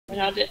We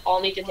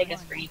all need to take a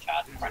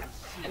screenshot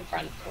in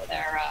front for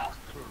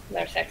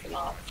their sexy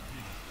mobs.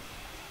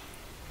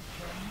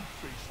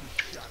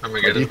 I'm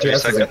gonna get it in 3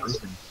 seconds.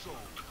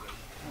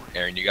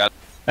 Aaron, you got it?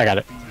 I got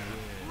it.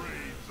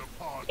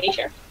 Are you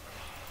sure?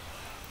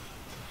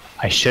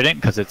 I shouldn't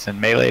because it's in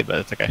melee, but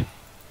it's okay.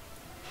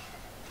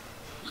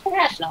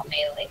 That's not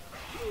melee.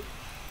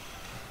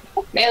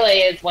 Melee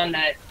is when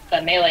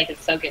the melee can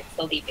still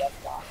DPS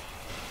block.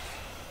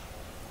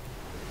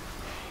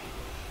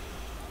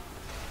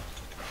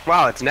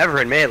 Wow, it's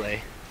never in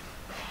melee.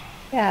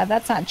 Yeah,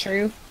 that's not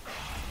true.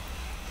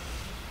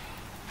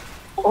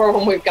 Or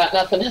when we've got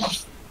nothing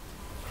else.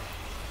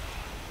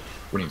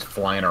 When he's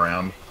flying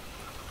around.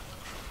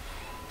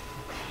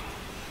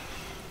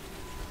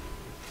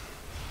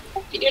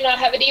 If you do not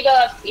have a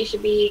debuff, you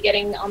should be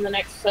getting on the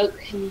next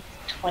soak in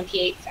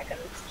 28 seconds.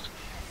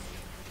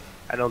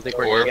 I don't think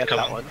we're gonna get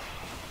that one.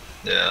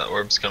 Yeah,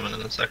 orb's coming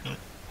in a second.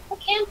 A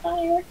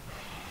campfire.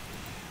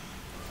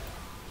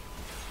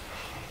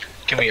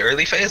 Can we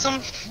early phase him?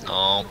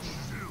 Oh.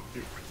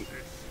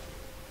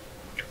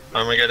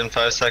 Armageddon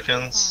 5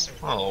 seconds.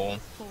 Oh.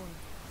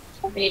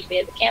 We need to be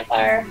at the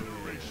campfire.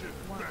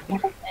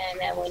 And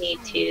then we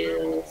need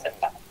to soak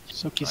up.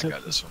 Soaky, I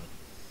got this one.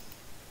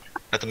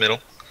 At the middle.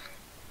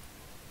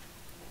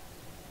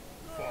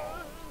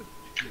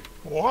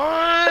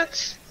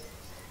 What?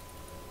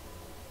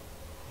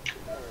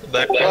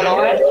 Back Going down.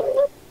 alright?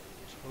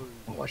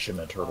 Oh, I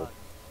shouldn't have turtle.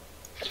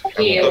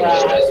 Do you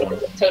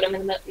totem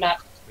in the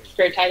not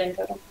spirit titan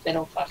totem?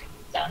 Middle fuck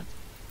done.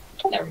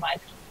 Never mind.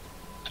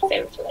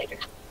 Save it for later.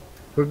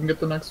 Who can get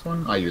the next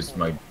one? I used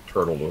my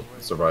turtle to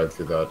survive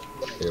through that.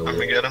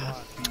 Armageddon.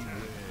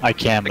 I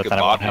can, but could then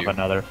I won't bot have you.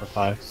 another for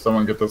 5.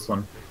 Someone get this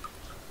one.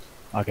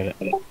 I'll get it.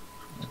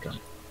 Okay.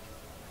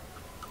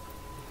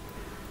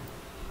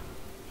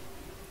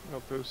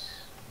 Oh, boost.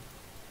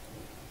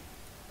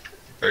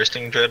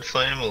 Bursting Dread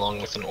Flame along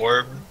with an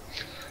orb.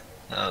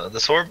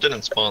 This orb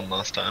didn't spawn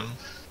last time.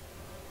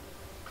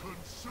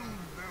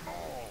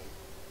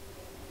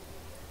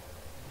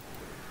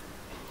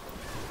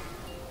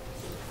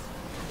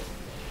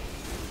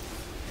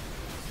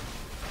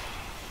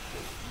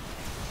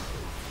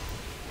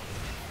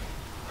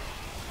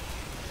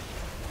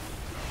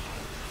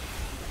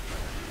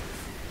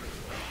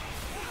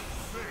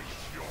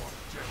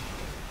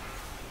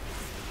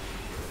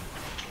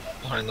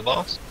 Behind the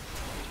boss.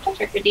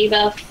 Check for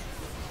debuff.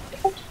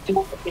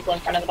 People in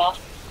front of the boss.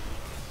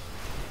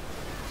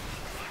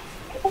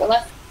 Go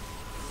left.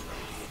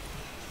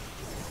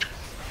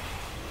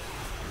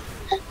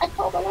 I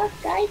called the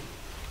left, guys.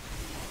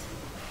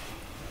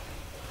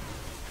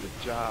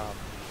 Good job.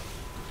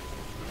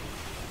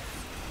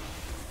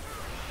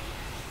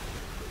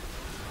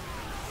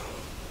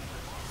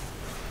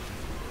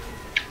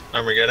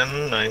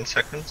 Armageddon, 9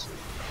 seconds.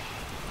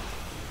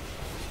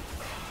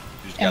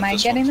 Who's Am got I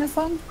this getting one? this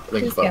one? I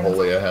think Who's getting this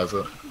Baholia has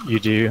it. You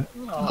do.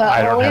 one?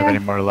 I don't have Baholia? any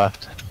more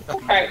left.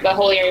 Alright,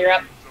 Baholia, you're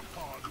up.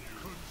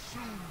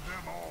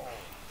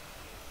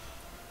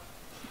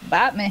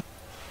 Bite me.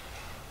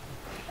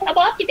 I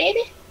blocked you,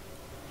 baby.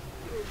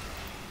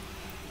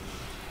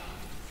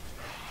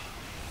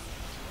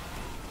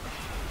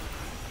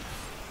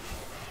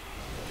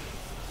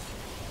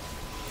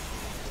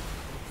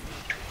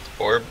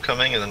 Orb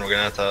coming, and then we're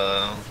gonna have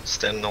to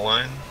stand in the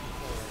line.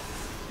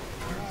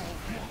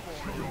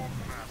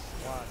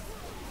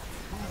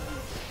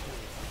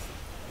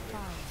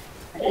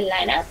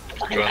 Line up.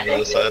 Go on the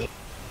other side.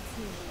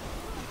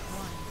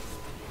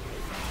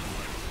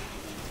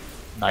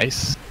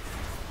 Nice.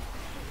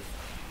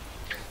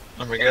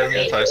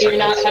 Armageddon, 5 Do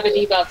not seconds. have a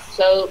debuff,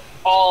 so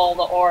all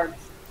the orbs.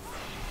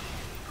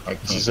 I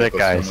can't This is get it, this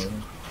guys.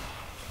 one.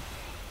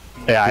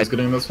 Yeah, Who's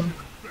getting this one?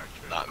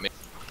 Not me.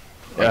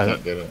 I Yeah.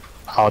 can't get it.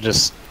 I'll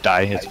just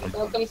die. It's fine.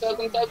 Soak him, soak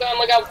him, soak him.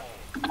 Look out.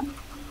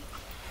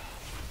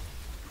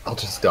 I'll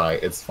just die.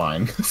 It's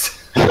fine.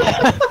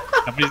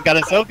 Somebody's got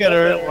to soak it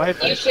or why?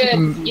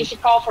 You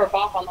should call for a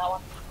bop on that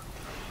one.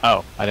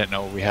 Oh, I didn't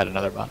know we had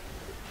another bot.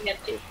 You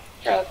have to.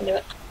 Charlie can do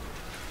it.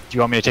 Do you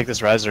want me to take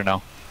this res or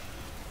no?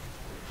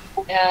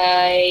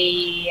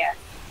 Yeah.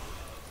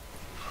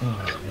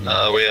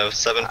 We have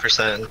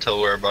 7%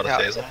 until we're about to Yeah.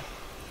 phase him.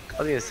 I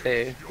was gonna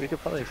say, we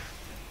could probably...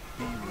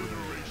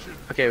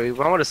 Okay, we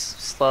want to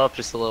slow up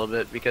just a little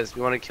bit because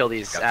we want to kill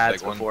these Got the ads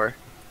big one. before.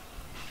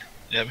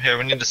 Yeah, here,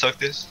 we need to soak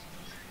these.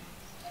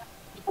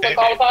 Soak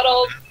all the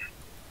bottles.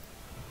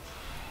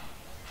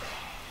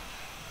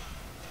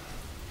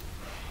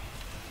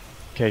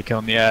 Okay,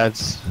 killing the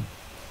ads.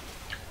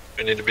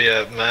 We need to be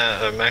at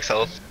max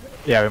health.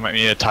 Yeah, we might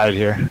need to tie it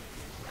here.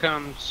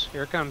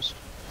 Here it comes.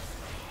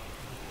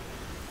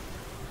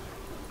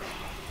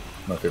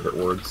 My favorite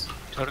words.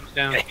 Totem's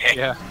down.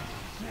 Yeah.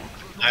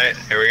 Alright,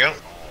 here we go.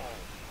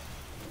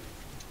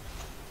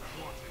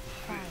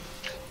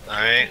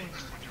 Alright,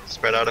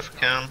 spread out if we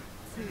can.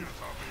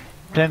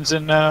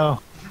 Tenzin, no.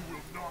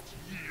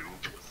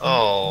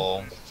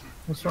 Oh,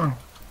 What's wrong?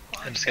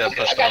 I just got I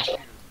pushed got off. you.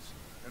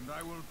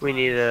 We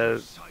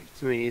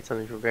need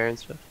something for Baron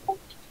stuff.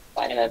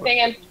 Find him and ping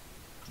him.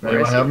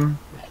 Anyone have him?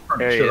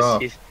 There he Shit is.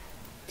 off.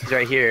 He's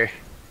right here.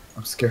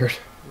 I'm scared.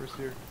 Where's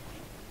here?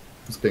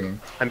 He's pinging.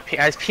 I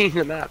was peeing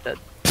the map. That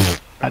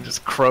I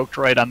just croaked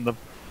right on the,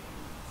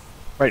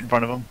 right in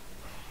front of him.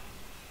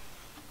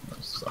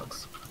 That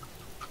sucks.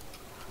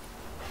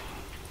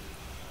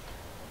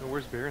 No,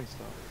 where's Baron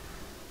stuff?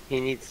 he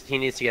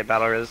needs to get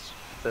battle res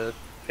to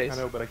face. I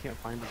know, but I can't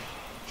find him.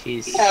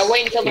 He's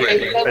Wait until the but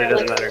phase is it doesn't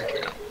over.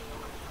 matter.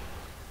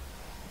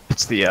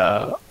 It's the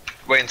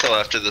Wait until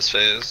after this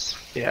phase.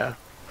 Yeah.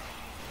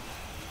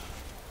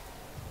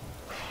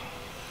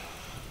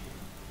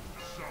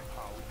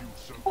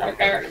 Get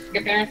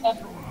there and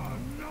stuff.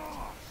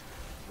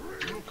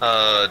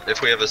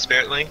 If we have a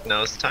spirit link,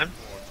 now's the time.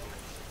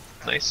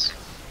 Nice.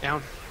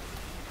 Down.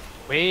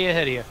 Way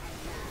ahead of you.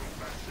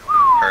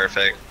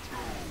 Perfect.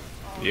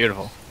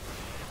 beautiful.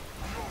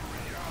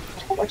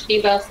 Which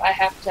debuffs I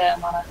have to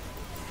mana.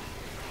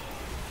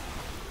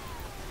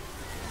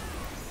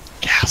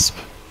 Gasp.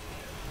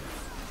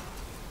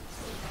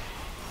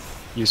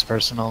 Use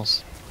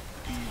personals.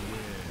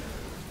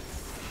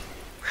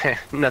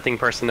 Nothing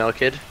personnel,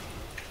 kid.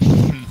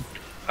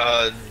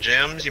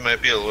 Jams, you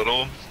might be a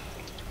little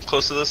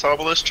close to this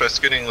obelisk. Try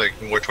scooting like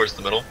more towards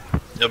the middle.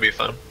 You'll be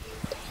fine.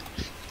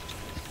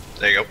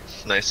 There you go.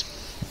 Nice.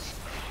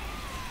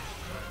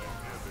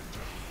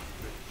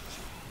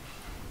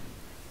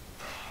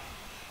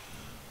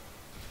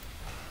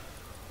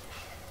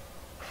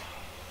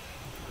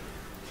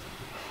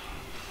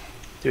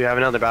 Do we have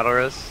another battle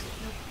res?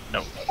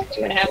 No.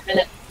 2.5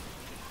 minutes.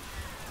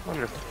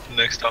 Wonderful.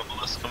 Next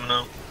obelisk coming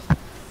out.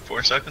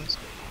 4 seconds.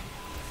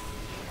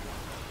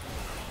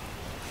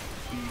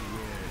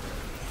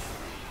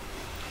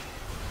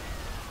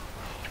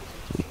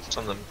 It's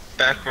on the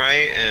back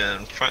right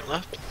and front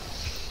left.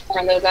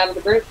 Run those out of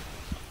the group.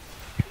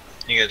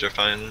 You guys are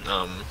fine.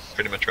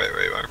 Pretty much right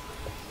where you are.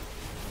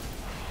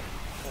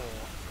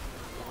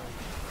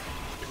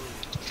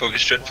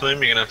 Focus Dread Flame,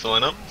 you're gonna have to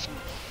line up.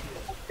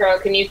 Bro,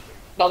 can you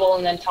bubble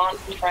and then taunt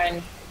and try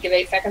and give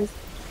 8 seconds?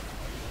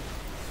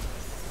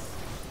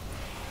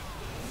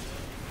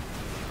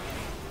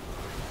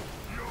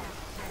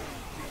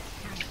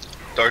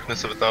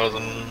 Darkness of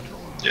 1,000.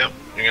 Yep,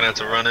 you're gonna have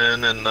to run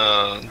in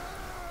and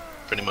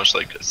pretty much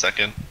like a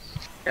second.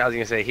 I was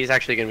gonna say he's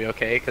actually gonna be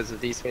okay because of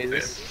these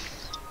phases.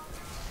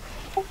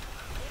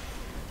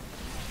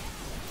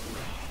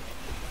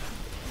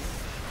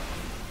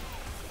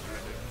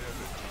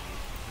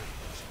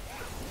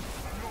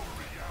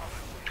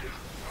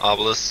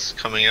 Obelisk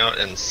coming out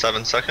in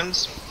 7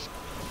 seconds.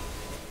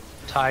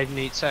 Tide in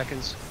 8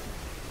 seconds.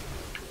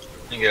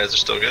 You guys are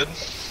still good.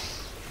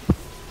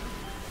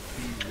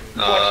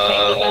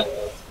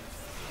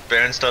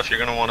 Baron stuff, you're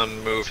gonna want to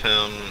move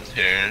him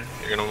here.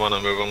 You're gonna want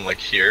to move him like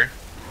here.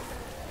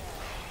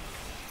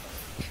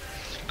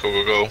 Go,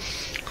 go, go.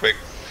 Quick.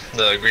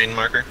 The green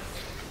marker.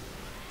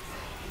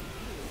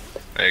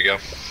 There you go.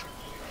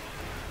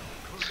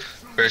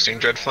 Bursting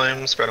Dread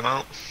Flame, spread them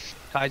out.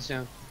 Tide's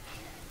down.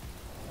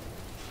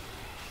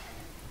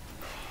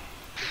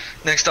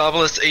 Next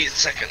obelisk, 8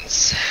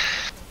 seconds.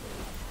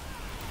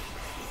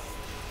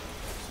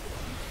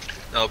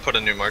 I'll put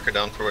a new marker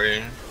down for where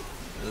you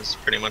is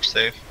pretty much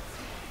safe.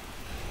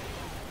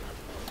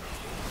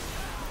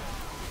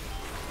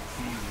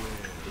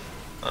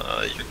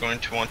 You're going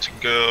to want to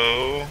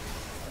go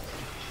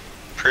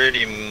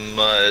pretty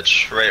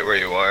much right where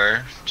you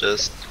are,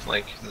 just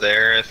like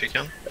there if you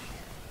can.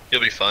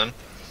 You'll be fine.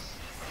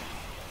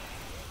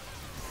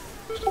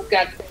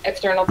 Got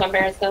externals on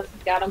Baron stuff.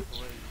 Got him.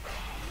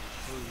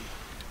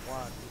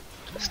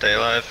 Stay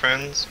alive,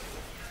 friends.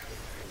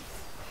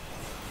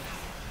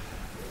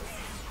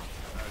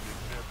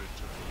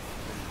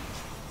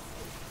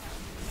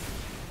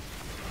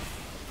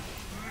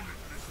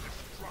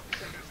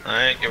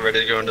 Alright, get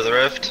ready to go into the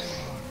rift.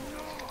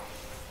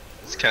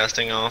 It's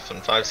casting off in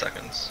 5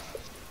 seconds.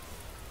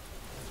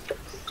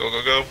 Go,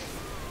 go, go.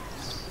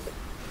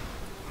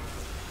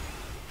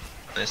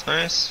 Nice,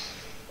 nice.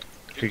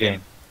 Good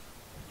game.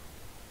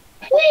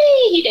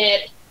 Whee! He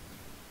did.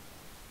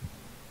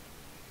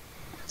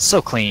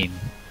 So clean.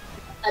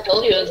 I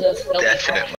told you it was a filthy Definitely.